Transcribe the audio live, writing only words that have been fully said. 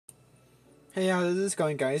Hey, how's this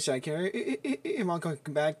going, guys? Jack here, and welcome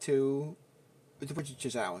back to the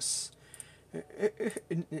Witch's house.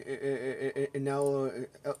 And now,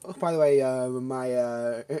 by the way, I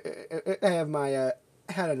have my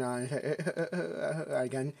hat on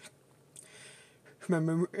again.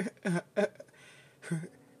 Remember,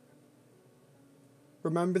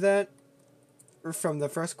 remember that from the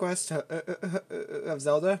first quest of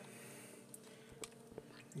Zelda?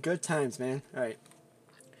 Good times, man. All right.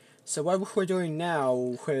 So what we're doing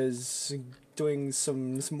now is doing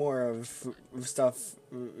some more of stuff.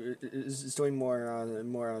 Is doing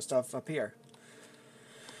more stuff up here.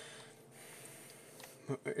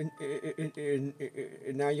 And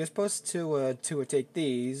now you're supposed to take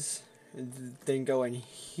these, then go in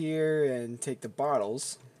here and take the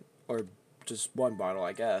bottles, or just one bottle,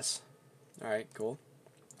 I guess. All right, cool.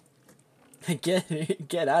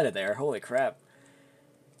 Get out of there! Holy crap!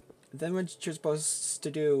 Then what you're supposed to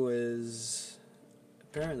do is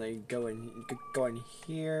apparently go in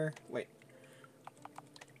here. Wait.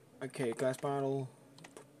 Okay, glass bottle.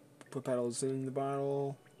 Put petals in the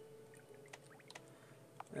bottle.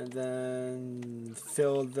 And then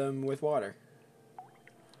fill them with water.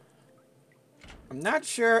 I'm not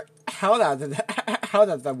sure how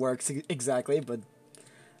that works exactly,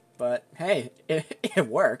 but hey, it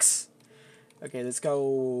works. Okay, let's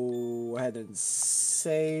go ahead and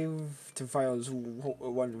save to files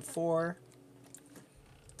 1 and 4.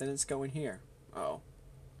 Then it's going here. Oh.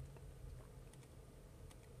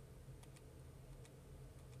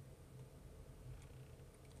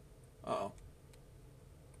 Uh-oh.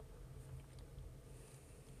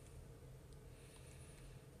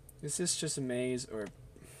 Is this just a maze or...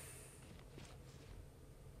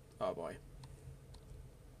 Oh boy.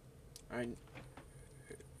 I...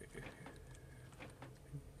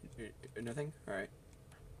 Nothing? Alright.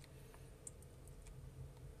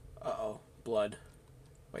 Uh-oh. Blood.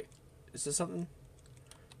 Wait. Is this something?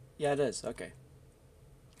 Yeah, it is. Okay.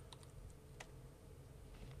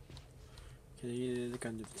 Can you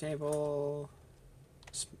come to the table?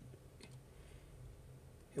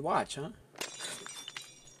 Hey, watch, huh?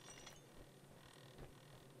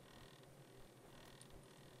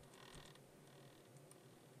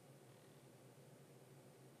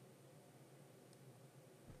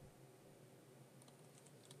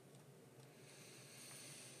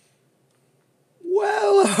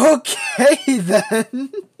 Well, okay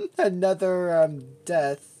then. Another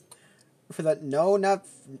death for that. No, not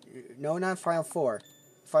file 4,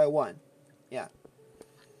 file 1. Yeah.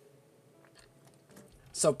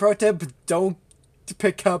 So pro tip: don't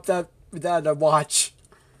pick up that watch.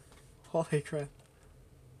 Holy crap.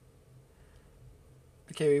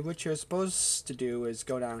 Okay, what you're supposed to do is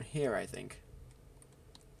go down here, I think.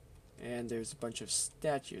 And there's a bunch of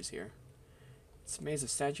statues here. It's a maze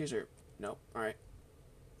of statues or nope. All right.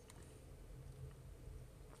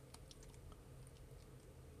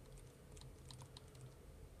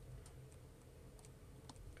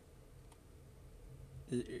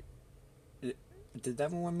 Did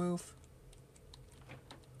that one move?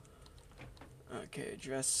 Okay,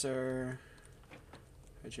 dresser,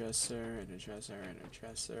 a dresser, and a dresser, and a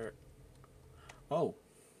dresser. Oh.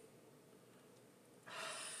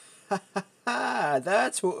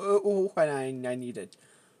 That's what I needed.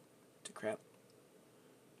 To crap.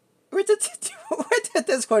 Where did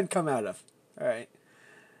this one come out of? Alright.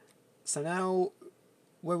 So now,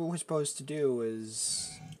 what we're supposed to do is...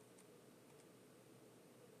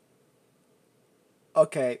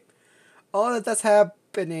 Okay. All that's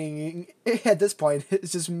happening at this point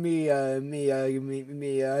is just me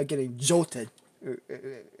getting jolted.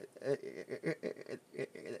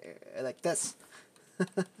 Like this.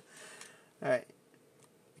 Alright.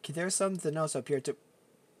 Okay, there's something else up here too.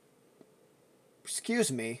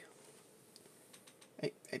 Excuse me.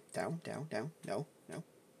 Hey, down. No.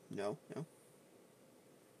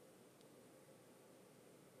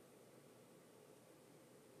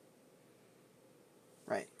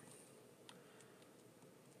 Right.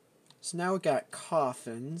 So now we got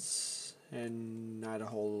coffins and not a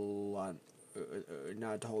whole lot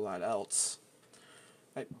else.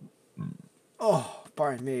 Oh,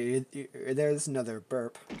 pardon me. There's another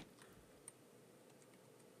burp.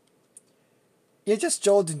 You're just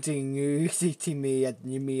jolting me at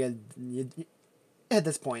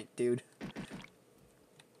this point, dude.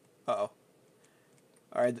 Uh-oh.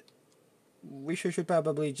 Alright. We should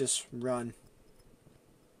probably just run.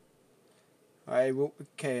 Alright,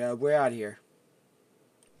 okay, we're out of here.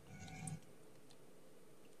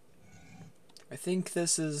 I think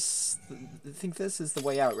this is the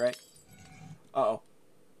way out, right? Uh-oh.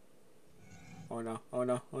 Oh no.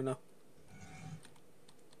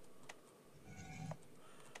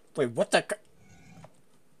 Wait, what the?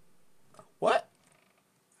 What?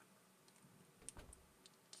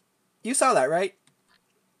 You saw that, right?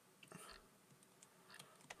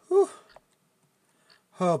 Whew.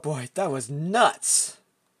 Oh boy, that was nuts.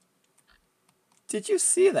 Did you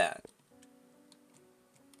see that?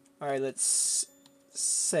 Alright, let's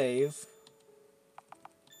save.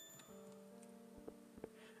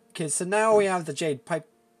 Okay, so now we have the jade pipe.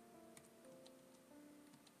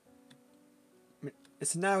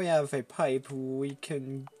 So now we have a pipe. We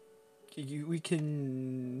can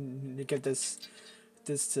get this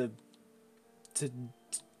to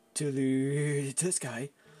this guy.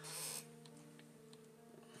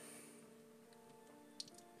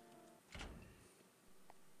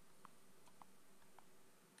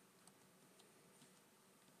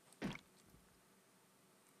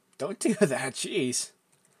 Don't do that, jeez.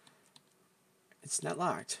 It's not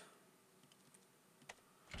locked.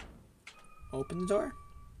 Open the door.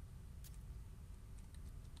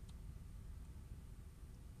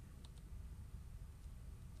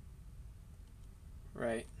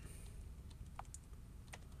 Right.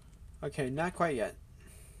 Okay, not quite yet.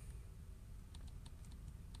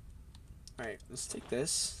 Alright, let's take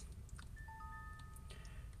this.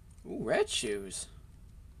 Ooh, red shoes.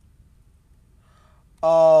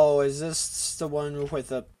 Oh, is this the one with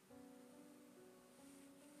the...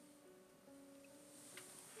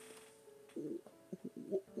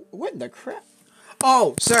 What in the crap?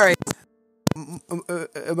 Oh, sorry.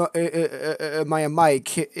 My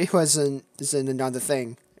mic. It wasn't. It's in another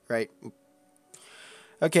thing, right?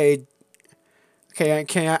 Okay.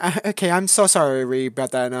 Okay. I'm so sorry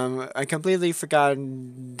about that. I completely forgot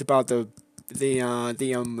about the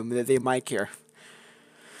mic here.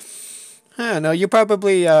 I don't know. You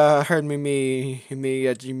probably heard me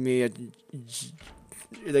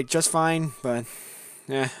like just fine, but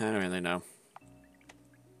yeah, I don't really know.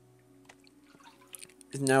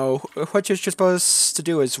 Now, what you're supposed to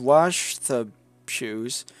do is wash the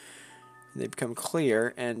shoes, and they become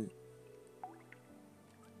clear, and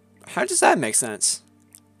how does that make sense?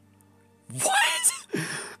 What?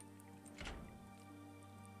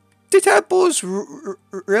 The tadpoles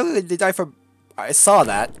really they die from? I saw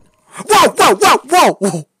that.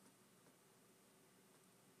 Whoa!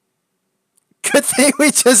 Good thing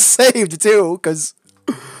we just saved too, cause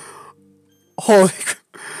holy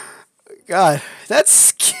God, that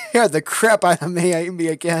scared the crap out of me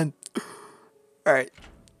again. All right,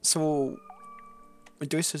 so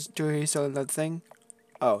do we still that thing?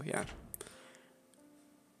 Oh yeah.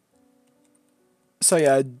 So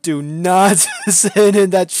yeah, do not sit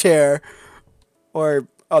in that chair, or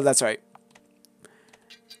oh that's right.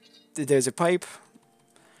 There's a pipe.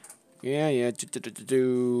 Yeah.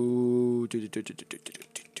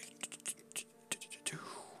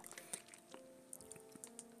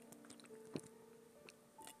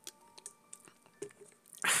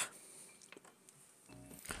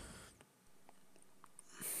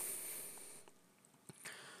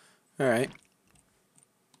 All right.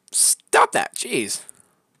 Stop that, jeez.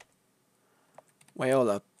 Wait, hold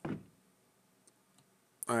up.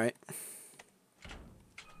 All right.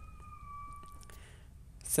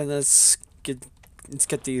 So let's get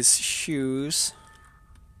these shoes.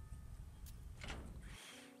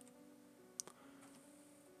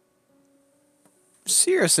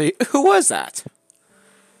 Seriously, who was that?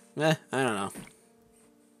 I don't know.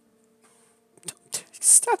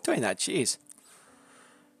 Stop doing that, jeez.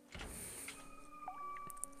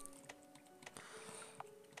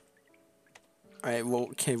 Alright, well,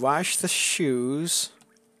 okay, wash the shoes.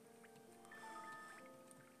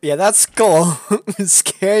 Yeah, that skull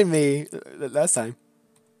scared me last time.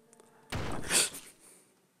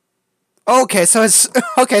 Okay, so it's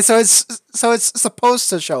so it's supposed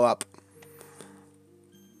to show up.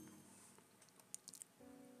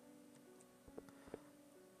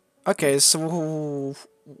 Okay, so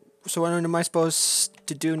what am I supposed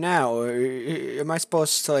to do now? Or am I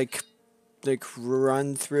supposed to like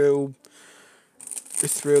run through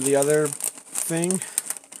the other thing?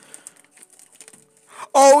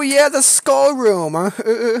 Oh yeah, the skull room.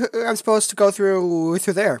 I'm supposed to go through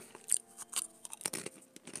there.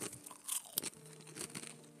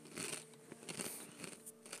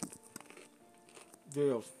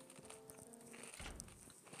 Deal.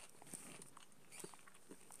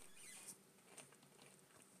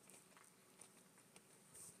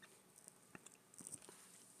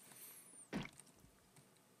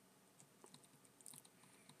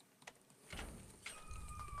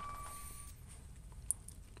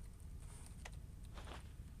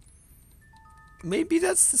 Maybe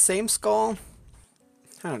that's the same skull?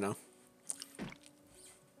 I don't know.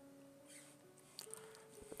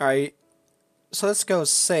 Alright, so let's go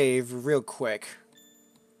save real quick.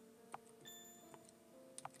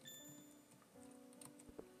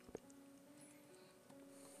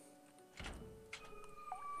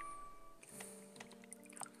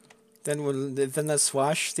 Then let's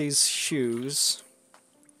wash these shoes.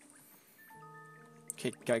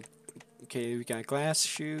 Okay, we got glass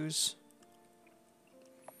shoes.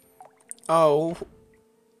 Oh,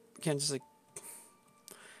 can't just like.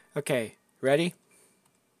 Okay, ready?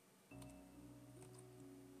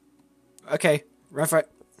 Okay, run for it.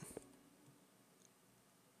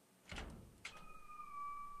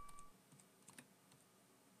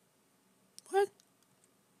 What?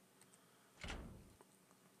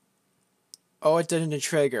 Oh, it didn't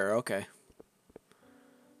trigger. Okay.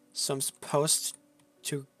 So I'm supposed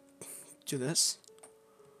to do this.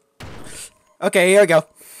 Okay, here we go.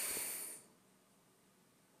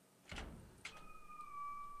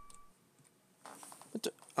 What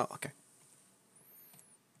the? Oh, okay.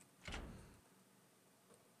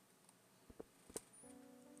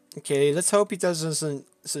 Okay, let's hope he doesn't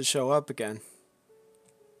show up again.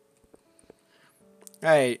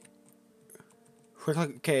 Alright.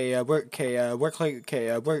 Okay, we're clear.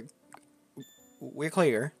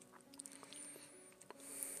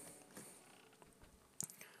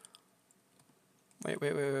 Wait.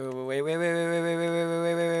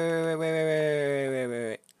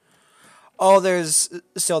 Oh, there's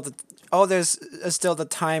still the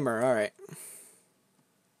timer. All right.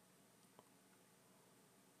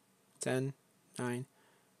 10, 9,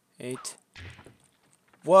 8.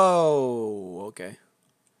 Whoa. Okay.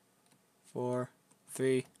 4,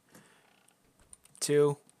 3,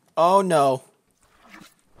 2. Oh no.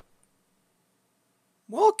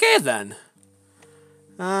 Okay then.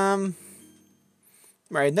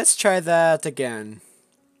 Right, let's try that again.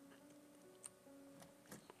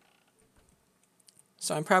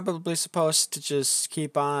 So I'm probably supposed to just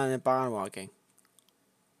keep on walking.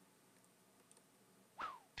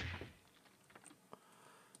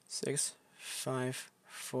 Six, 5,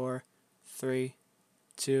 4, 3,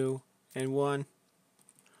 2, and 1.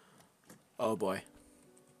 Oh boy.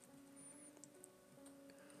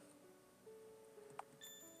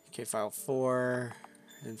 Okay, file 4,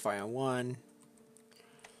 and file 1.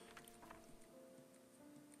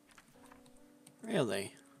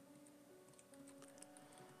 Really?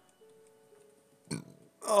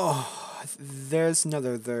 Oh, there's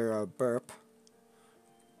another burp.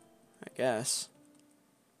 I guess.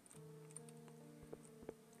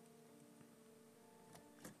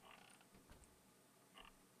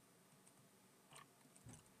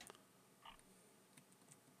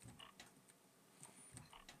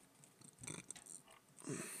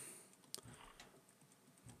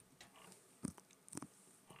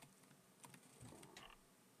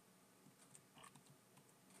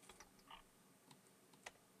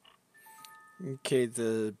 Okay,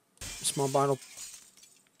 the small bottle.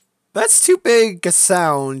 That's too big a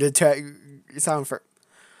sound sound for.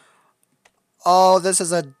 Oh, this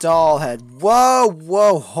is a doll head.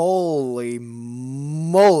 Whoa, holy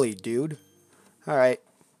moly, dude. All right.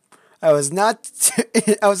 I was not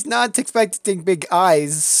I was not expecting big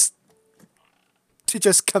eyes to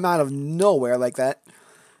just come out of nowhere like that.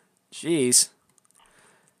 Jeez.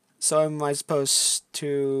 So am I supposed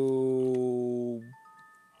to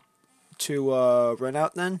run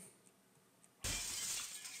out then?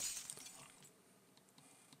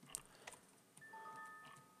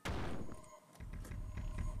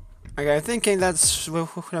 Okay, I'm thinking that's what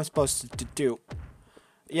I'm supposed to do.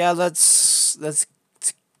 Yeah, let's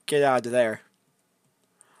get out of there.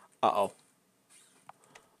 Uh-oh.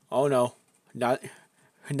 Oh no. Not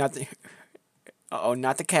the uh-oh,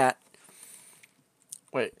 not the cat.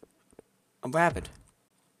 Wait. What happened?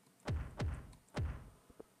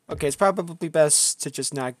 Okay, it's probably best to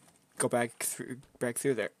just not go back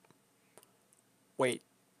through there. Wait.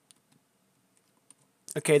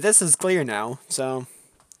 Okay, this is clear now, so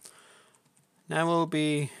now we'll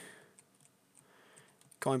be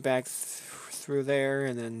going back through there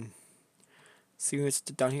and then see what's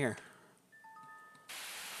down here.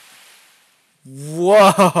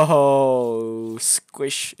 Whoa!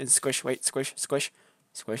 Squish and squish. Wait, squish.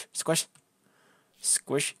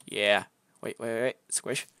 Squish. Yeah. Wait.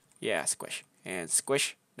 Squish. Yeah, squish. And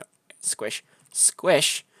squish. No. Squish.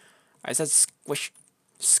 Squish. I said squish.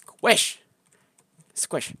 Squish.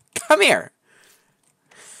 Squish. Come here.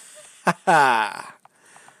 Haha.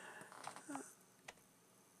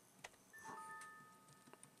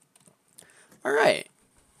 All right.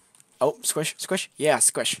 Oh, squish. Yeah,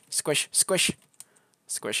 squish. Squish.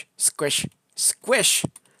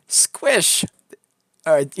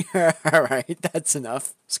 Alright, alright, that's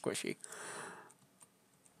enough. Squishy.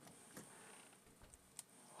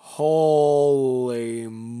 Holy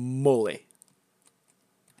moly.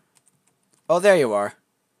 Oh, there you are.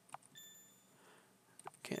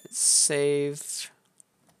 Okay, it's saved.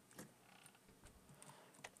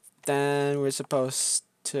 Then we're supposed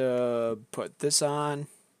to put this on.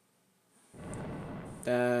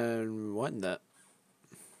 Then what in the...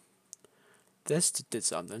 This did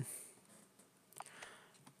something.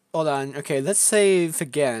 Hold on. Okay, let's save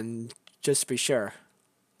again, just to be sure.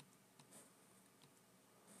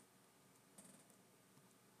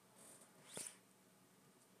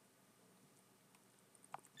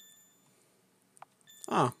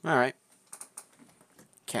 Oh, alright.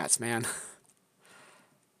 Cats, man.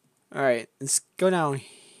 Alright, let's go down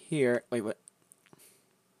here. Wait, what?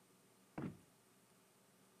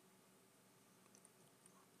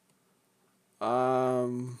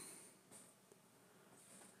 I'm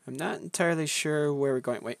not entirely sure where we're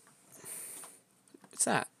going. Wait. What's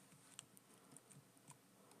that?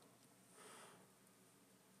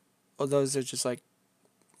 Oh, those are just like...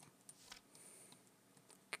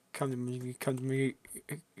 Come to me, come to me,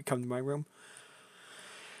 come to my room.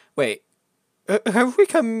 Wait. Are we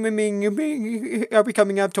coming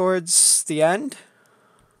up towards the end?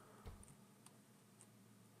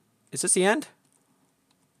 Is this the end?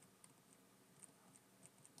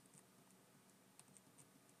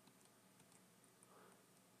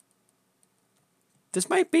 This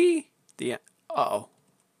might be the end. Uh-oh.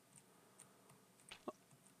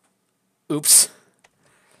 Oops.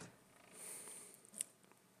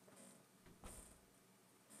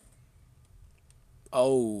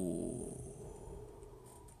 Oh.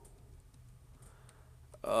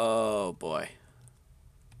 Oh boy.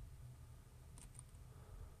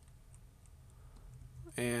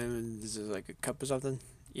 And this is like a cup or something?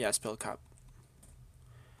 Yeah, spilled cup.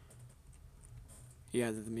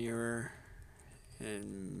 Yeah, the mirror.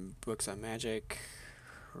 And books on magic.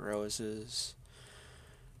 Roses.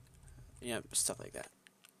 Yep, stuff like that.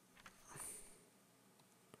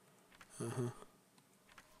 Uh-huh.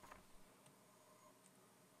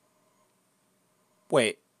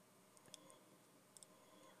 Wait.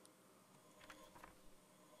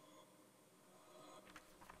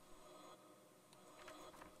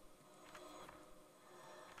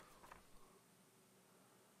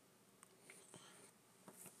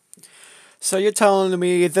 So you're telling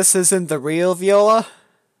me this isn't the real Viola?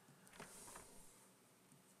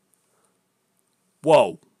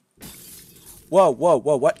 Whoa. Whoa, whoa,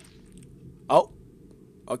 whoa, what? Oh.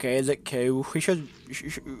 Okay, is it okay? We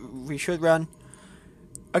should run.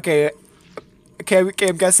 Okay. Okay,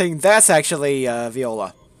 I'm guessing that's actually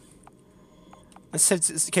Viola. Let's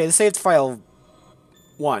say it's file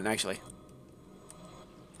 1 actually.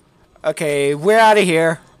 Okay, we're out of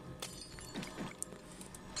here.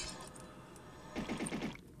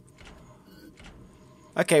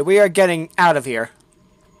 Okay, we are getting out of here.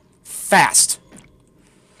 Fast.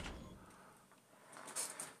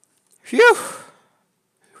 Phew.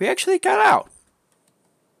 We actually got out.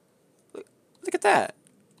 Look at that.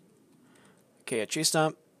 Okay, a tree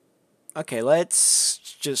stump. Okay, let's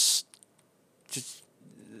just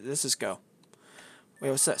let's just go.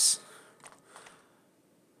 Wait, what's this?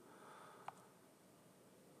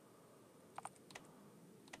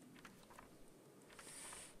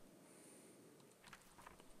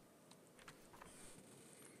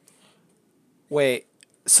 Wait.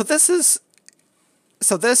 So this is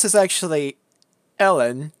actually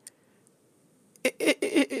Ellen.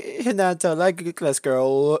 And that legless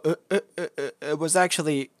girl was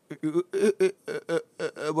actually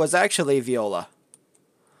Viola.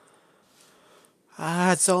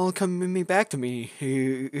 Ah, it's all coming back to me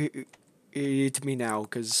now,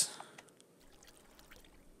 cause.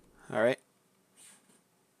 All right.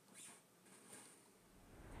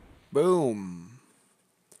 Boom.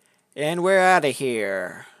 And we're out of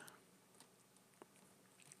here.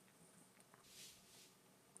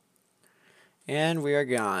 And we are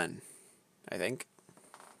gone, I think.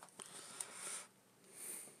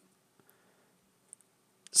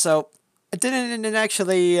 So, I didn't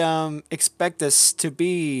actually expect this to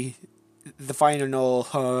be the final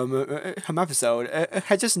episode.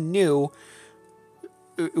 I just knew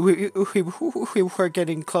we were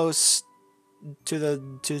getting close to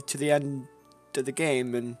the end of the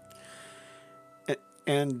game,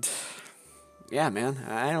 and yeah, man,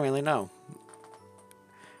 I don't really know.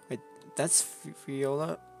 Wait, that's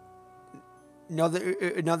Viola. No,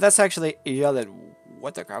 no, that's actually Viola.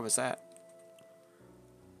 What the crap was that?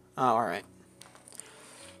 Oh, all right.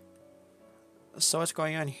 So what's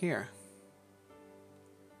going on here?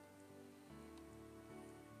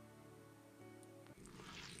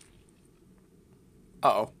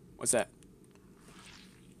 Uh-oh. What's that?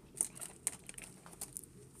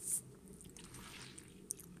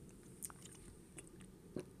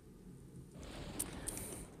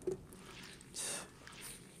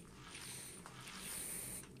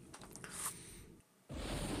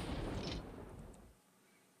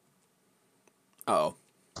 Uh-oh.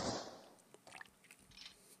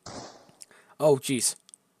 Oh, jeez.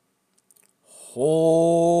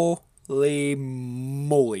 Holy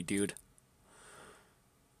moly, dude.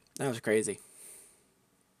 That was crazy.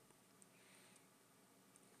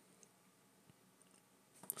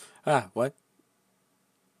 Ah, what?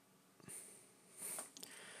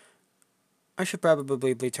 I should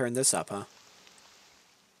probably turn this up, huh?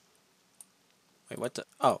 Wait, what the?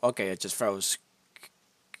 Oh, okay, it just froze.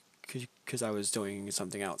 Because I was doing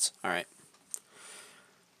something else. Alright.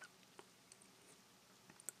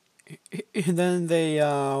 And then they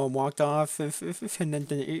walked off and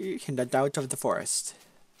then out of the forest.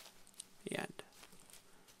 The end.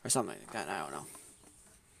 Or something like that, I don't know.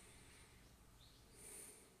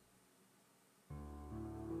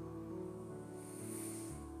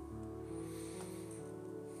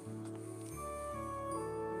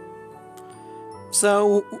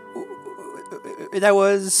 So that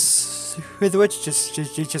was the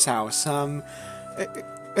witch's house.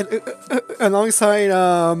 Alongside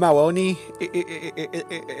Maloney,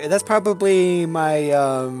 that's probably my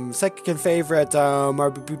second favorite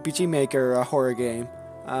RPG Maker horror game.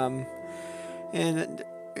 Um, and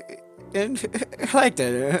I liked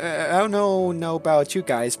it. I don't know about you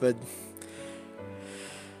guys, but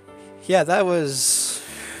yeah, that was.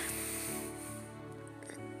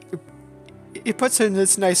 It puts in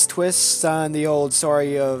this nice twist on the old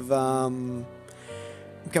story of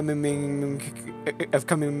coming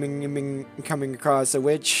across a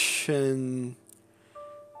witch in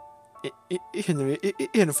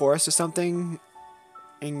a forest or something,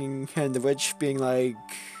 and the witch being like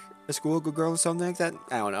a schoolgirl or something like that.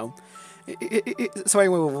 I don't know. So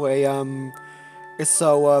anyway,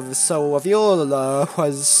 so Viola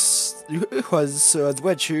was the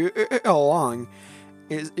witch all along.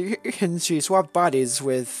 And she swapped bodies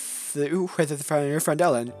with her friend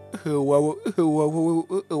Ellen, who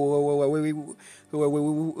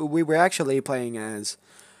we were actually playing as.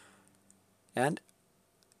 And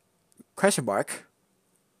question mark.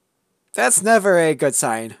 That's never a good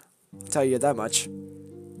sign. I'll tell you that much.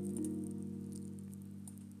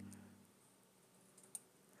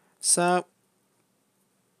 So,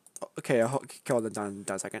 okay, I'll hold it down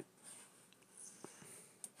a second.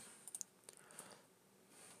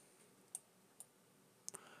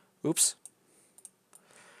 Oops.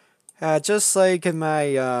 Just like in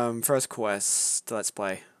my first quest, let's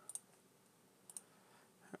play.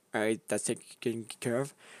 Alright, that's taken care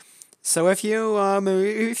of. So if you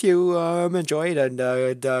enjoyed and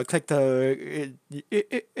click the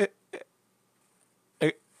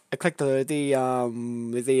click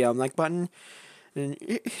the like button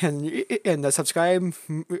and subscribe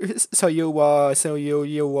so you won't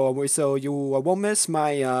miss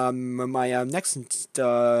my next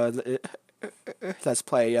let's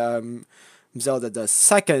play Zelda the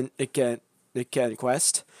second again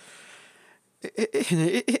quest.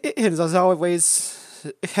 And as always,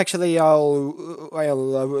 actually, I'll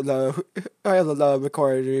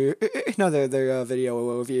record another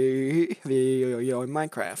video in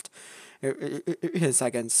Minecraft in a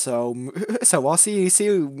second. So I'll see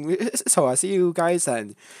you guys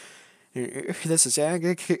then. This is Jack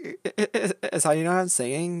signing on,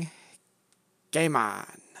 saying, "Game on."